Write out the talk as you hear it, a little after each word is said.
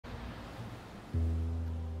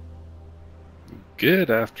Good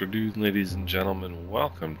afternoon, ladies and gentlemen.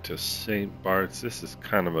 Welcome to St. Bart's. This is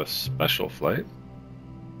kind of a special flight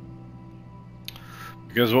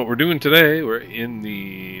because what we're doing today, we're in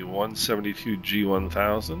the 172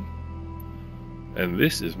 G1000, and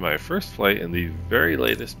this is my first flight in the very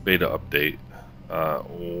latest beta update,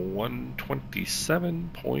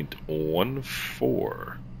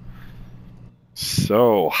 127.14.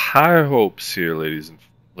 So, high hopes here, ladies and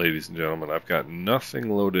gentlemen. I've got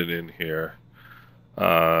nothing loaded in here.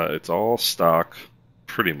 It's all stock,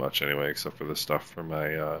 pretty much anyway, except for the stuff for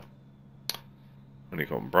my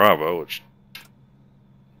honeycomb Bravo, which,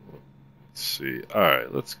 let's see.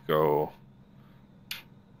 Alright, let's go.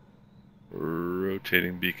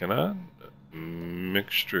 Rotating beacon on.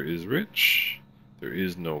 Mixture is rich. There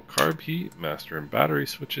is no carb heat. Master and battery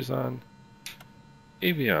switches on.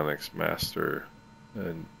 Avionics master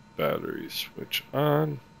and battery switch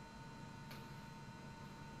on.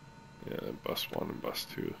 Yeah, bus 1 and bus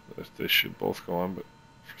 2. They should both go on, but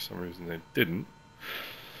for some reason they didn't.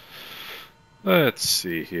 Let's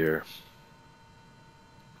see here.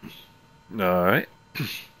 Alright.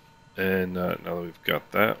 And now that we've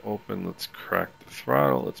got that open, let's crack the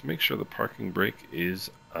throttle. Let's make sure the parking brake is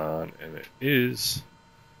on, and it is.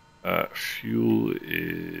 Fuel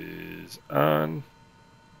is on.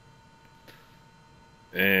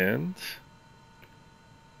 And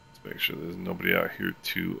make sure there's nobody out here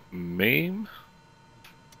to maim.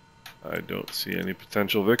 I don't see any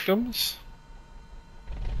potential victims.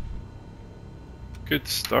 Good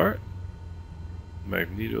start.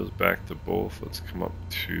 Magneto's back to both. Let's come up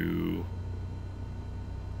to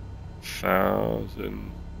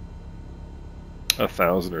 1,000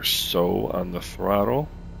 or so on the throttle.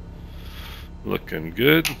 Looking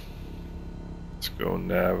good. Let's go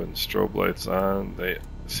nav and strobe lights on.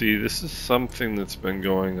 See, this is something that's been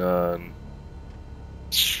going on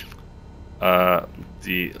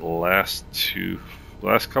the last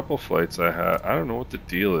couple flights I had. I don't know what the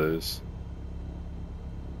deal is.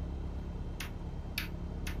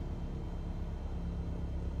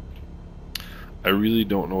 I really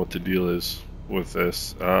don't know what the deal is with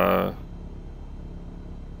this.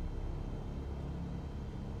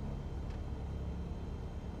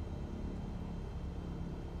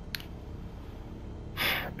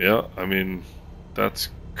 Yeah, I mean, that's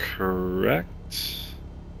correct.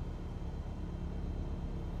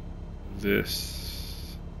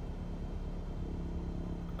 This,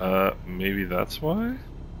 maybe that's why?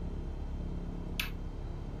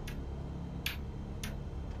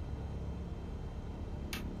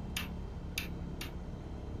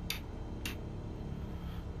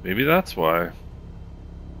 Maybe that's why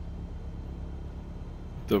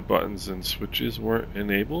the buttons and switches weren't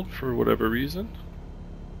enabled for whatever reason.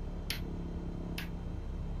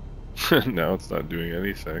 Now it's not doing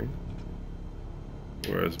anything.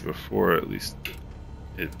 Whereas before, at least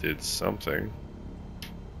it did something.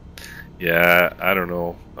 Yeah, I don't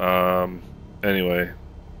know. Anyway,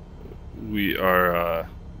 we are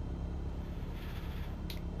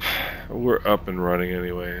we're up and running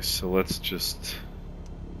anyway, so let's just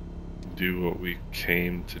do what we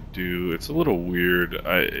came to do. It's a little weird.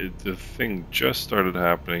 The thing just started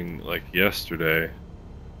happening like yesterday.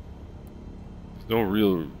 There's no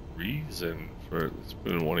real reason for it. It's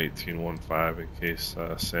been 118.15 in case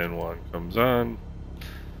San Juan comes on.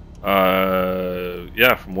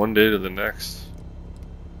 Yeah, from one day to the next,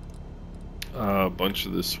 a bunch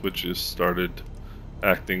of the switches started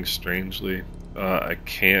acting strangely. I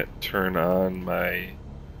can't turn on my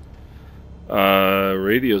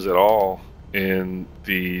radios at all in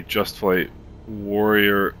the Just Flight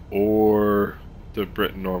Warrior or the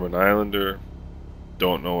Britain Norman Islander.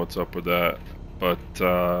 Don't know what's up with that, but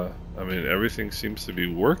I mean, everything seems to be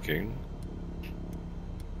working.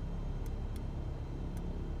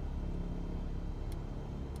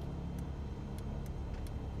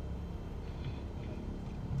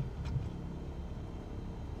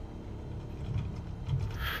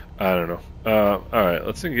 I don't know. Alright,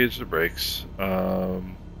 let's engage the brakes.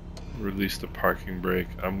 Release the parking brake.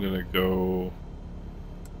 I'm gonna go.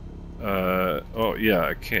 Oh yeah,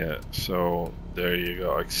 I can't. So there you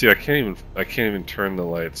go. See, I can't even turn the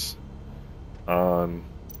lights on.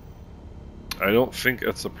 I don't think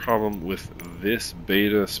that's a problem with this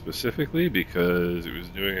beta specifically because it was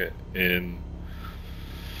doing it in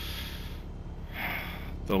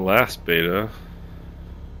the last beta.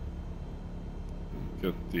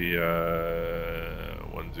 Get the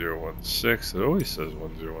 1016. It always says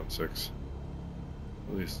 1016.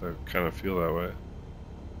 At least I kind of feel that way.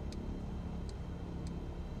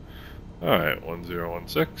 Alright,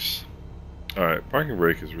 1016. Alright, parking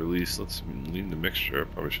brake is released. Let's lean the mixture. I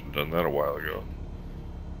probably should have done that a while ago.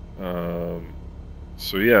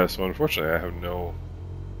 So yeah, so unfortunately I have no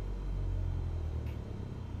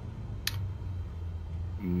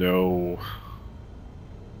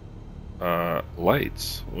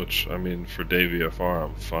lights, which, I mean, for day VFR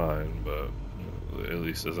I'm fine, but at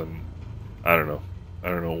least as I'm, I don't know. I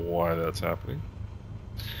don't know why that's happening.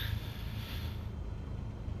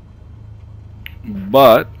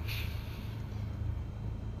 But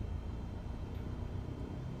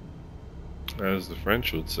as the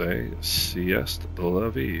French would say, sieste de la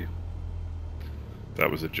vie. That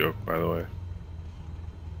was a joke, by the way.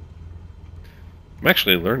 I'm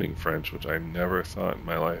actually learning French, which I never thought in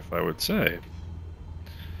my life I would say.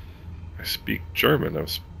 I speak German.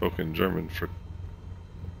 I've spoken German for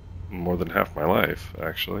more than half my life,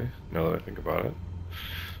 actually, now that I think about it.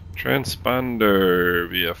 Transponder,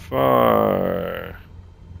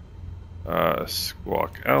 VFR,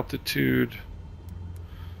 squawk altitude.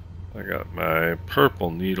 I got my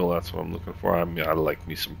purple needle, that's what I'm looking for. I mean, I like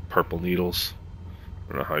me some purple needles.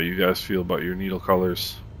 I don't know how you guys feel about your needle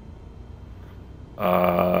colors.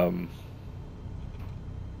 Up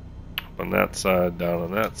on that side, down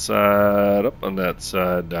on that side, up on that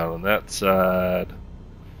side, down on that side.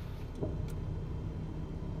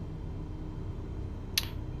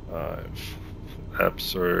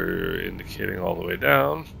 Flaps are indicating all the way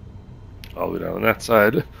down on that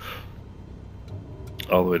side,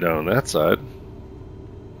 all the way down on that side.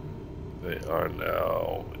 They are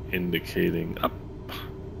now indicating up,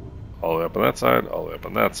 all the way up on that side, all the way up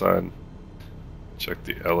on that side. Check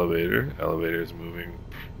the elevator. Elevator is moving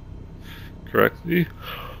correctly.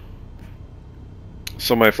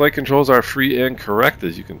 So my flight controls are free and correct.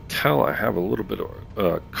 As you can tell, I have a little bit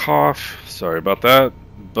of cough. Sorry about that.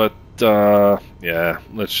 But yeah,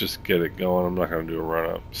 let's just get it going. I'm not going to do a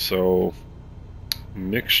run-up. So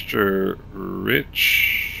mixture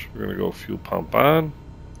rich. We're going to go fuel pump on.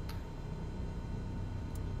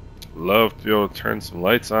 Love to be able to turn some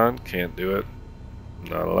lights on. Can't do it.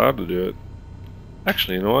 Not allowed to do it.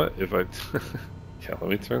 Actually, you know what? If I yeah, let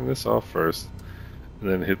me turn this off first, and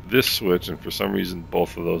then hit this switch, and for some reason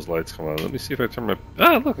both of those lights come on. Let me see if I turn my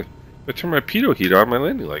look. If I turn my pitot heater on, my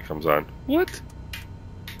landing light comes on. What?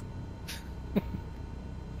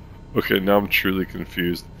 Okay, now I'm truly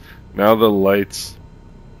confused. Now the lights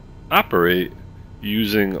operate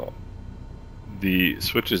using the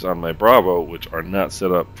switches on my Bravo, which are not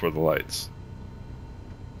set up for the lights.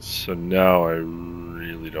 So now I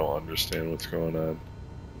really don't understand what's going on.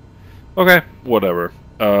 Okay, whatever.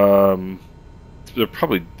 They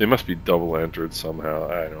must be double entered somehow.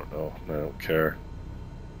 I don't know. I don't care.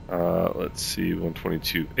 Let's see,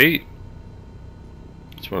 122.8.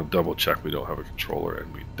 Just want to double check we don't have a controller,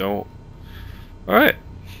 and we don't. Alright.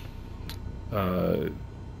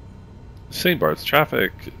 St. Bart's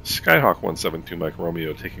traffic. Skyhawk 172 Mike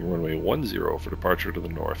Romeo taking runway 10 for departure to the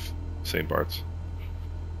north. St. Bart's.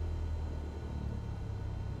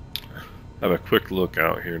 Have a quick look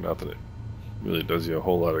out here, not that it really does you a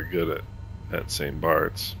whole lot of good at St.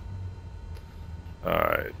 Bart's.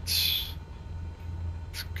 Alright,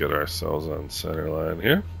 let's get ourselves on center line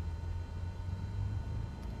here.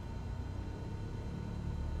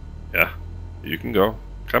 Yeah, you can go.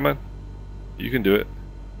 Come on, you can do it.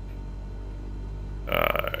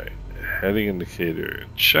 Alright, heading indicator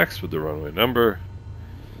checks with the runway number.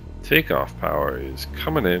 Takeoff power is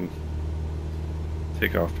coming in.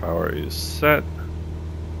 Takeoff power is set.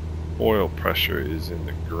 Oil pressure is in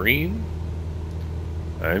the green.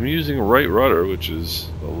 I'm using right rudder, which is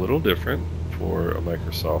a little different for a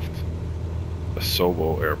Microsoft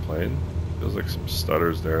Asobo airplane. Feels like some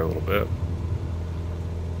stutters there a little bit.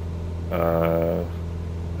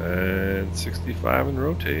 And 65 and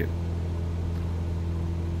rotate.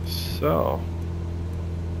 So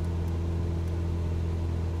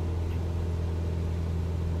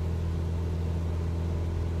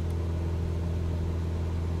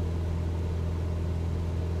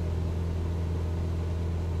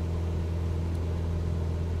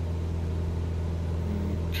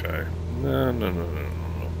okay. No.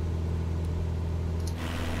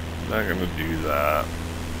 Not gonna do that.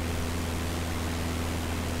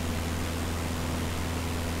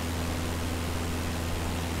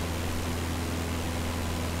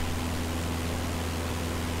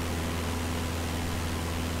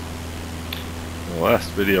 The last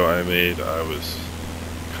video I made, I was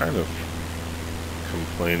kind of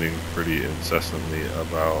complaining pretty incessantly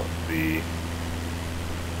about the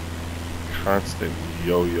constant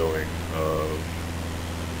yo-yoing of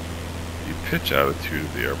the pitch attitude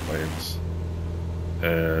of the airplanes,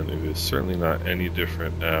 and it is certainly not any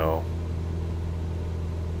different now.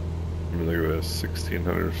 I mean, look at this,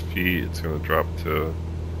 1,600 feet, it's going to drop to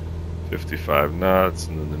 55 knots,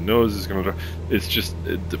 and then the nose is going to. It's just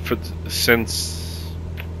since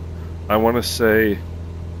I want to say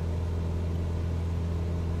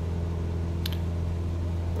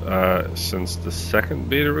since the second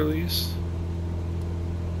beta release,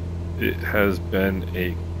 it has been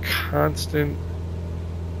a constant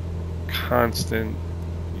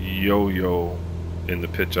yo-yo in the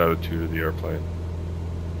pitch attitude of the airplane,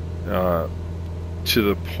 to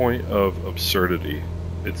the point of absurdity.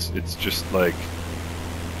 It's just like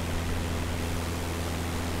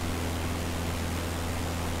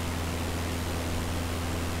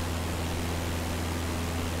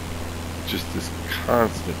just this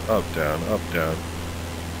constant up down,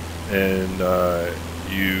 and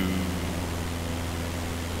you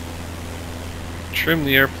trim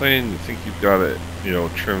the airplane, you think you've got it, you know,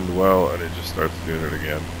 trimmed well, and it just starts doing it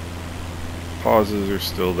again. Pauses are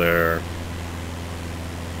still there.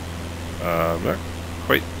 I'm not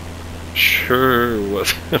quite sure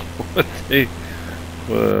what they,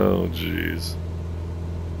 well, geez,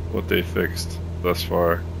 what they fixed thus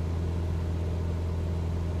far.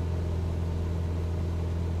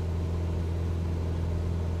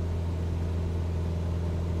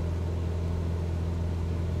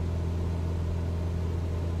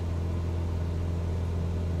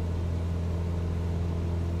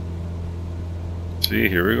 See,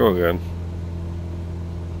 here we go again.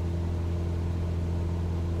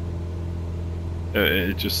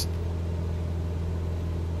 It just...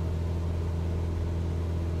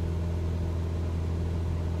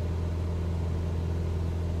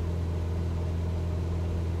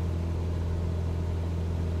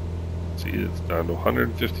 See, it's down to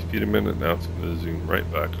 150 feet a minute. Now it's going to zoom right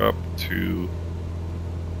back up to...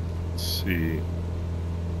 Let's see...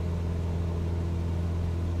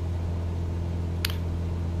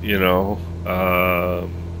 You know,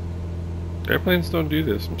 airplanes don't do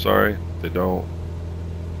this. I'm sorry, they don't.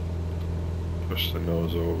 Push the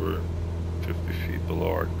nose over 50 feet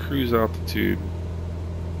below our cruise altitude.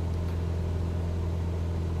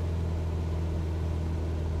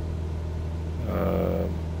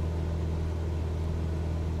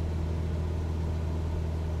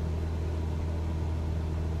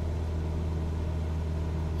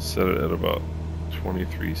 Set it at about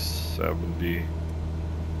 2370.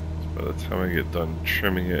 By the time I get done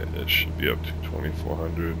trimming it, it should be up to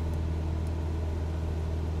 2400.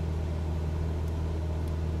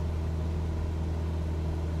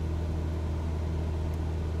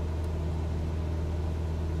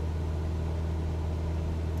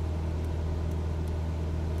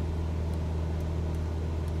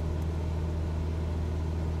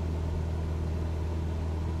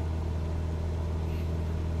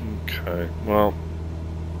 Okay, well,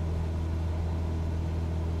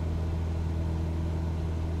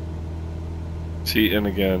 see, and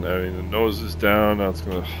again, I mean, the nose is down, now it's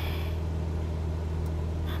gonna,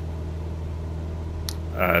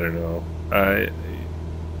 I don't know, I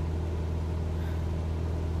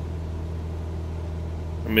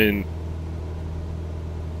mean,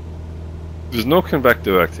 there's no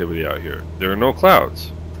convective activity out here. There are no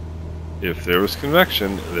clouds. If there was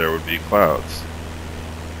convection, there would be clouds.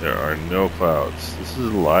 There are no clouds. This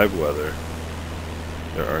is live weather.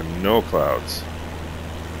 There are no clouds.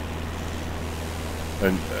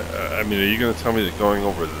 And, I mean, are you going to tell me that going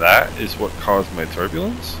over that is what caused my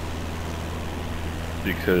turbulence?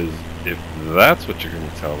 Because if that's what you're going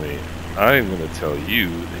to tell me, I'm going to tell you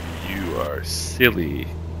that you are silly.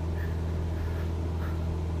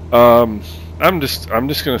 I'm just going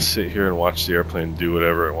to sit here and watch the airplane do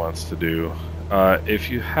whatever it wants to do. If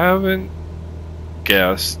you haven't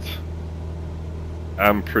guessed,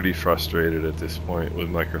 I'm pretty frustrated at this point with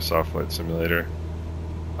Microsoft Flight Simulator.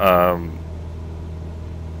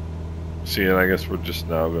 See, and I guess we're just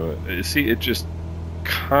now gonna see it, just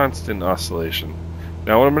constant oscillation.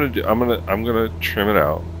 Now what I'm gonna do, I'm gonna trim it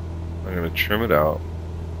out. I'm gonna trim it out.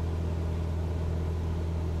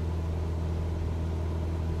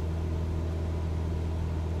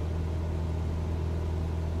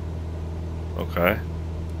 Okay.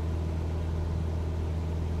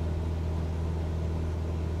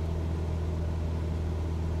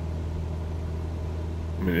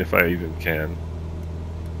 I mean, if I even can.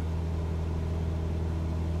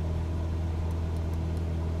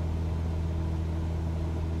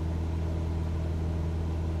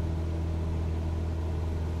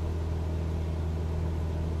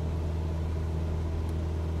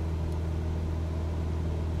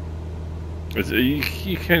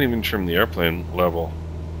 You can't even trim the airplane level.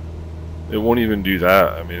 It won't even do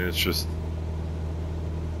that. I mean, it's just...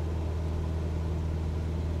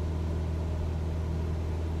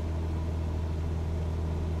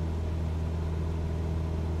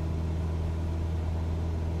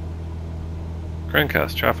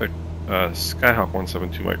 Grandcast traffic. Skyhawk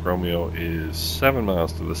 172 Mike Romeo is 7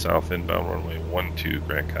 miles to the south, inbound runway 12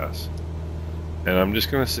 Grandcast. And I'm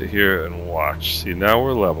just going to sit here and watch. See, now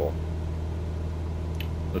we're level.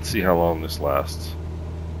 Let's see how long this lasts.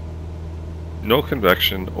 No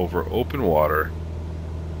convection over open water.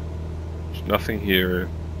 There's nothing here.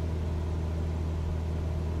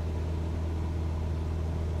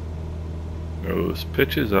 Nose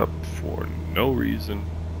pitches up for no reason.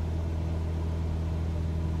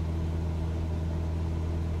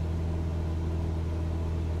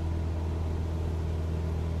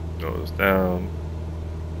 Nose down.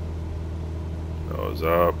 Nose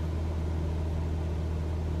up.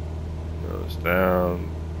 Nose down.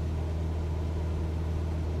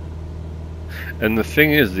 And the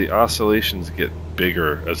thing is, the oscillations get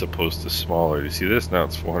bigger as opposed to smaller. You see this? Now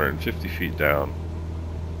it's 450 feet down.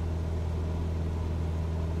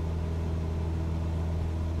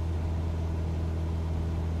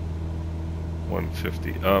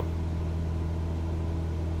 $150 up.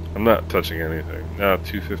 I'm not touching anything. Now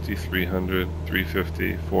 250, 300,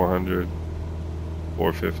 350, 400,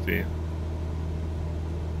 450.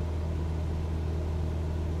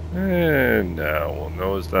 And now we'll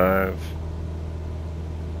nosedive.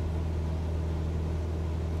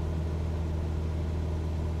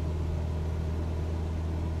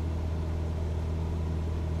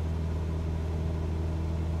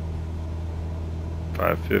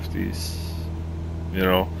 $550s, you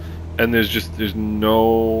know, and there's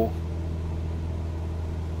no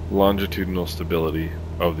longitudinal stability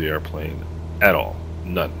of the airplane at all,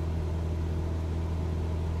 none.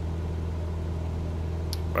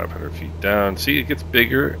 500 feet down. See, it gets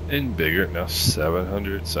bigger and bigger. Now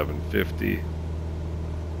 700, 750.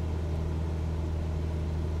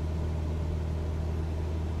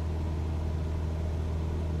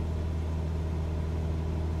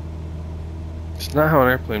 It's not how an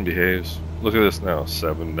airplane behaves. Look at this now.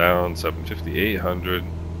 7 down, 750, 800.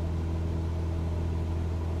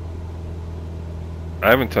 I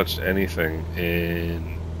haven't touched anything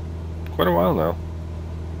in quite a while now.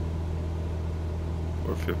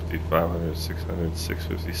 450, 500, 600,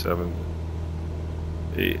 657,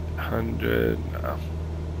 800.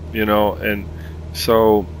 You know, and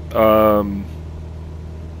so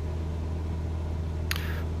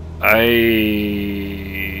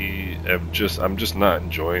I'm just not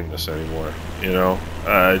enjoying this anymore. You know,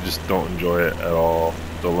 I just don't enjoy it at all.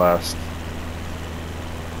 The last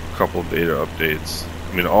couple beta updates.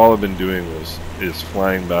 I mean, all I've been doing is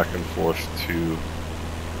flying back and forth to,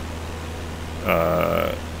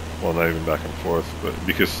 well, not even back and forth, but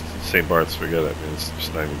because St. Bart's, forget it. I mean, it's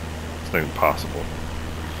just not even possible.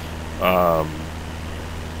 All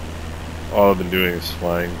I've been doing is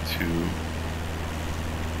flying to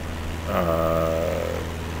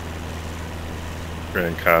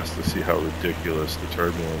Grand Cast to see how ridiculous the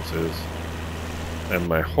turbulence is. And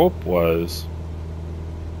my hope was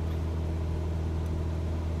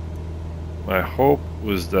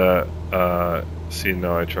that, see,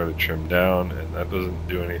 now I try to trim down and that doesn't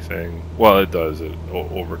do anything. Well, it does, it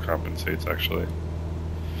overcompensates actually.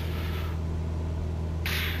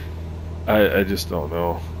 I just don't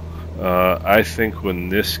know. I think when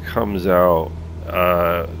this comes out,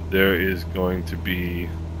 there is going to be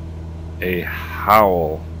a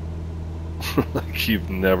howl like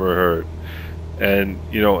you've never heard. And,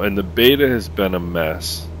 you know, and the beta has been a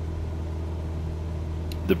mess.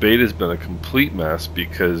 The beta has been a complete mess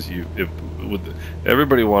because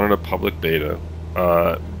everybody wanted a public beta.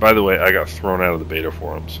 By the way, I got thrown out of the beta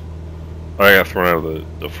forums. I got thrown out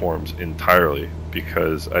of the forums entirely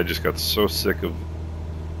because I just got so sick of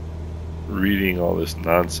reading all this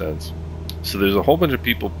nonsense. So there's a whole bunch of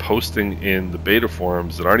people posting in the beta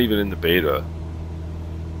forums that aren't even in the beta.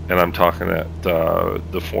 And I'm talking at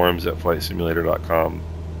the forums at flightsimulator.com,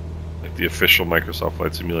 like the official Microsoft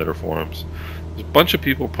Flight Simulator forums. There's a bunch of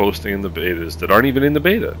people posting in the betas that aren't even in the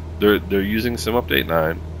beta. They're using Sim Update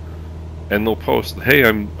 9, and they'll post, "Hey,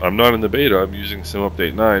 I'm not in the beta. I'm using Sim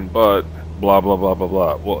Update 9, but blah blah blah blah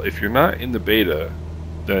blah." Well, if you're not in the beta,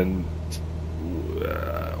 then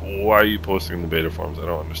why are you posting in the beta forums? I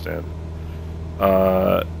don't understand.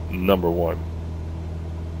 Number one.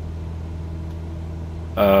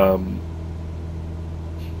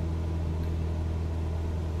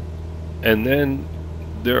 And then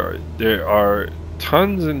there are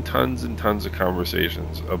tons and tons and tons of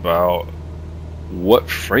conversations about what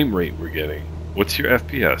frame rate we're getting. What's your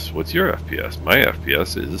FPS? What's your FPS? My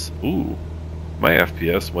FPS is, my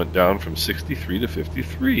FPS went down from 63 to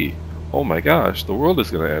 53. Oh my gosh, the world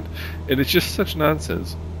is going to end. And it's just such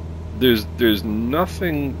nonsense. there's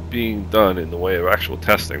nothing being done in the way of actual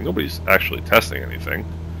testing. Nobody's actually testing anything.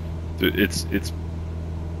 It's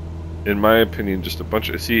in my opinion just a bunch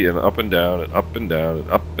of an up and down and up and down and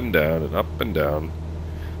up and down and up and down.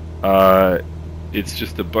 It's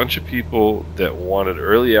just a bunch of people that wanted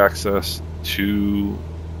early access to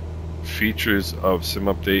features of Sim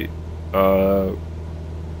Update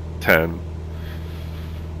 10.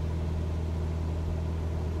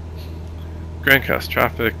 Grandcast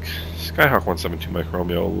traffic, Skyhawk 172 Mike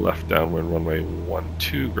Romeo, left downwind runway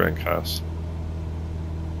 12 Grandcast.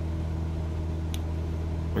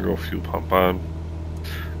 I'm gonna go fuel pump on.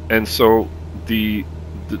 And so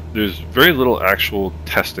there's very little actual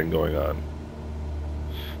testing going on.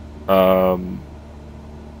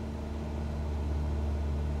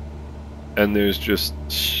 And there's just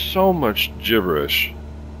so much gibberish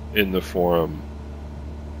in the forum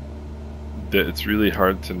that it's really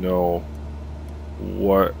hard to know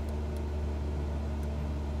what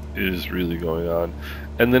is really going on.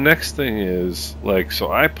 And the next thing is, like,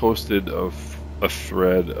 so I posted a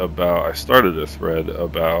thread about, I started a thread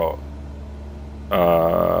about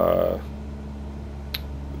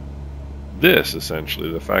this,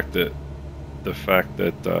 essentially, the fact that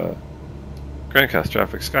Grandcast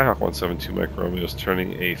traffic, Skyhawk 172 Mike Romeo is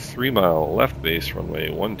turning a 3-mile left base runway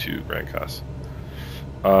 12 Grandcast.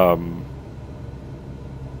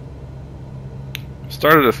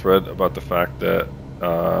 Started a thread about the fact that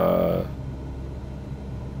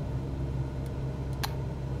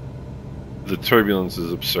the turbulence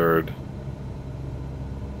is absurd,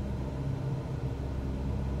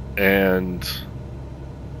 and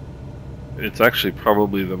it's actually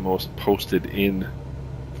probably the most posted in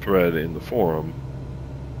thread in the forum.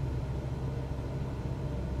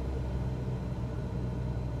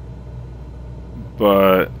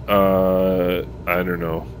 But I don't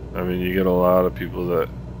know. I mean, you get a lot of people that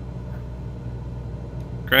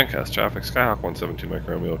Grandcast traffic, Skyhawk 172 Mike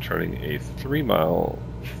Romeo turning a 3-mile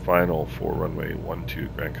final for runway 12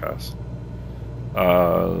 Grandcast.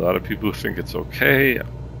 A lot of people think it's okay.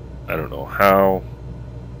 I don't know how,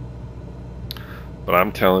 but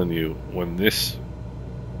I'm telling you, when this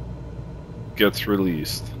gets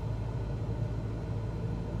released,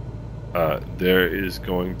 there is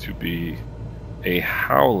going to be a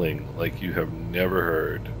howling like you have never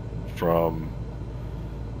heard from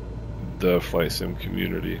the flight sim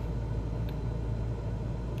community.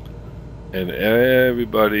 And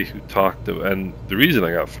everybody who talked to, and the reason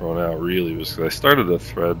I got thrown out really was because I started a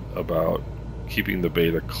thread about keeping the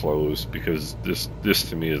beta closed, because this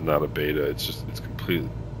to me is not a beta. It's complete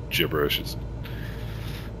gibberish.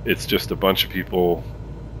 It's just a bunch of people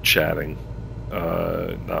chatting,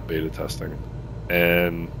 not beta testing.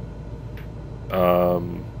 And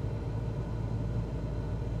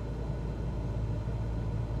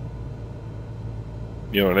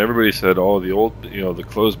you know, and everybody said, oh, the old, you know, the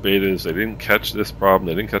closed betas, they didn't catch this problem,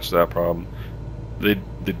 they didn't catch that problem. They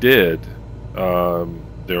did.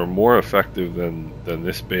 They were more effective than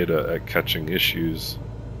this beta at catching issues.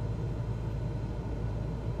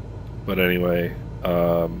 But anyway,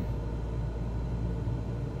 I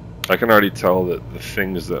can already tell that the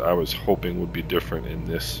things that I was hoping would be different in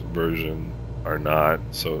this version are not,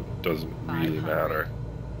 so it doesn't really matter.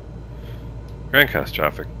 Grandcast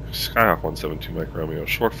traffic, Skyhawk 172 Mike Romeo,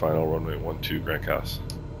 short final, runway 12 Grandcast.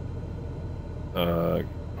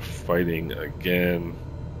 Fighting again.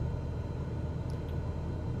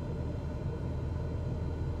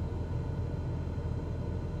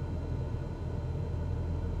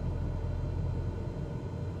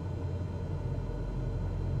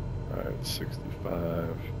 Alright,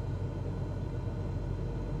 65.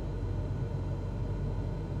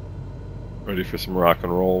 Ready for some rock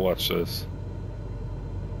and roll, watch this.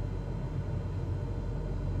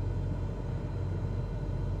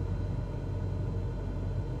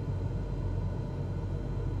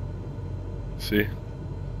 See?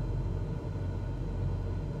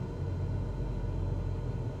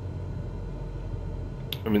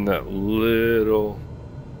 I mean, that little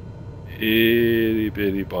itty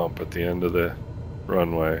bitty bump at the end of the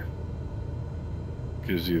runway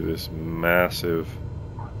gives you this massive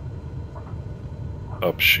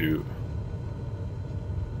upshoot.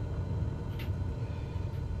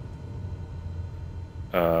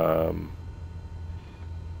 I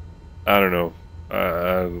don't know.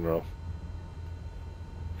 I don't know.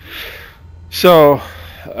 So,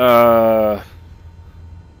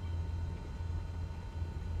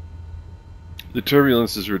 the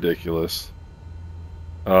turbulence is ridiculous.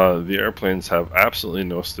 The airplanes have absolutely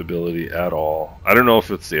no stability at all. I don't know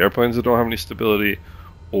if it's the airplanes that don't have any stability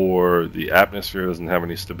or the atmosphere doesn't have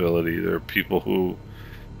any stability. There are people who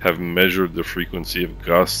have measured the frequency of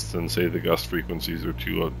gusts and say the gust frequencies are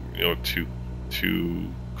too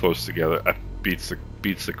close together. That beats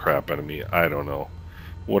the crap out of me. I don't know.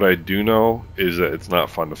 What I do know is that it's not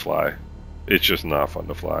fun to fly. It's just not fun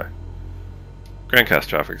to fly. Grandcast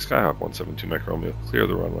traffic, Skyhawk 172 Micro Romeo, clear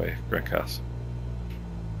the runway. Grandcast.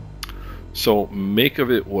 So make of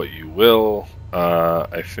it what you will.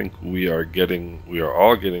 I think we are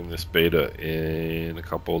all getting this beta in a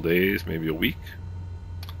couple of days, maybe a week.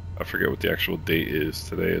 I forget what the actual date is.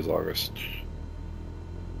 Today is August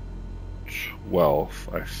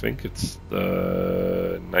 12th. I think it's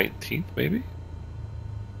the 19th, maybe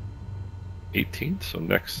 18th. So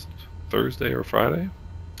next Thursday or Friday.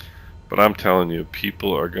 But I'm telling you,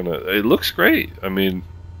 people are gonna. It looks great. I mean,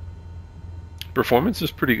 performance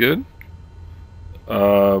is pretty good.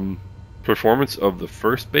 Performance of the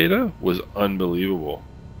first beta was unbelievable.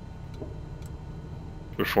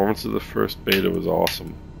 Performance of the first beta was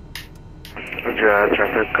awesome.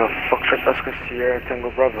 Traffic, Foxtrot Oscar Sierra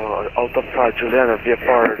Tango Bravo, out of Juliana,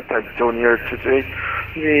 VFR, type zone year 228.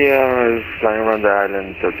 We flying around the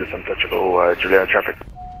island to do some touchable Juliana traffic.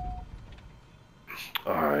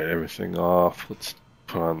 Alright, everything off. Let's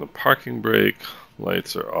put on the parking brake.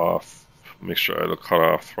 Lights are off. Make sure idle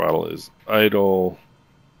cutoff. Throttle is idle.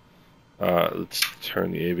 Let's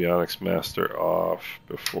turn the avionics master off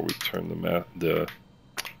before we turn the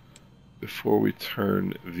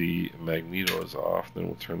magnetos off. Then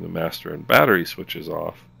we'll turn the master and battery switches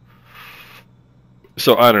off.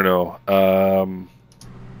 So I don't know.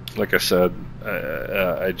 Like I said,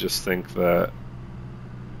 I just think that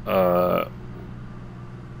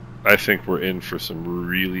I think we're in for some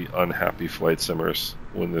really unhappy flight simmers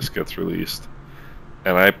when this gets released,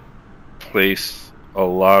 and I place a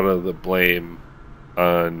lot of the blame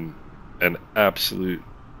on an absolute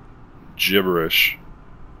gibberish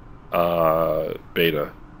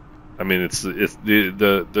beta. I mean, it's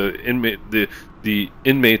the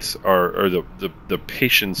inmates are, or the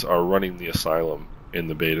patients are running the asylum in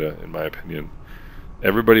the beta, in my opinion.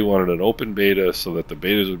 Everybody wanted an open beta so that the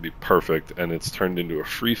betas would be perfect, and it's turned into a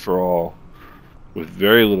free-for-all with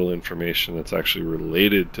very little information that's actually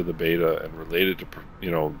related to the beta and related to,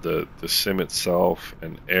 the sim itself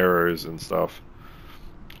and errors and stuff.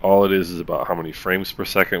 All it is about how many frames per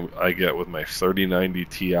second I get with my 3090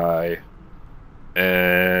 Ti,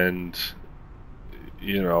 and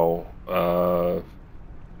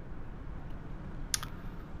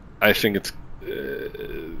I think it's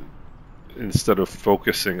instead of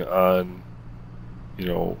focusing on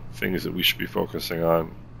things that we should be focusing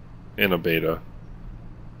on in a beta.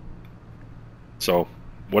 So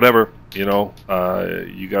whatever, you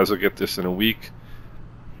guys will get this in a week.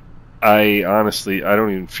 I honestly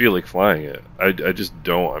don't even feel like flying it. I just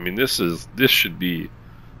don't. I mean, this should be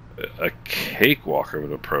a cakewalk of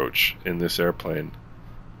an approach in this airplane.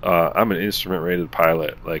 I'm an instrument rated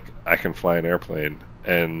pilot. Like, I can fly an airplane,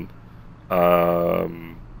 and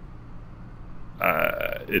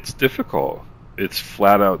it's difficult. It's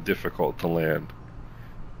flat out difficult to land.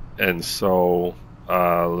 And so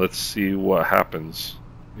let's see what happens,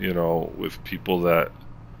 with people that,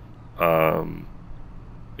 I'm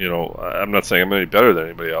not saying I'm any better than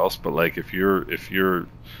anybody else, but like if you're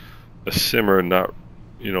a simmer, not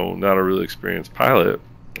a really experienced pilot,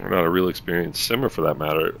 or not a real experienced simmer for that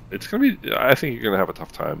matter, I think you're gonna have a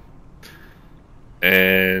tough time.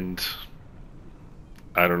 And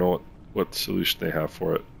I don't know what solution they have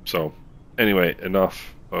for it. So anyway,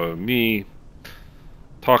 enough of me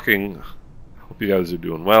talking. Hope you guys are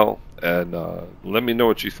doing well, and let me know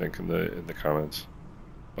what you think in the comments.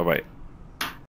 Bye bye.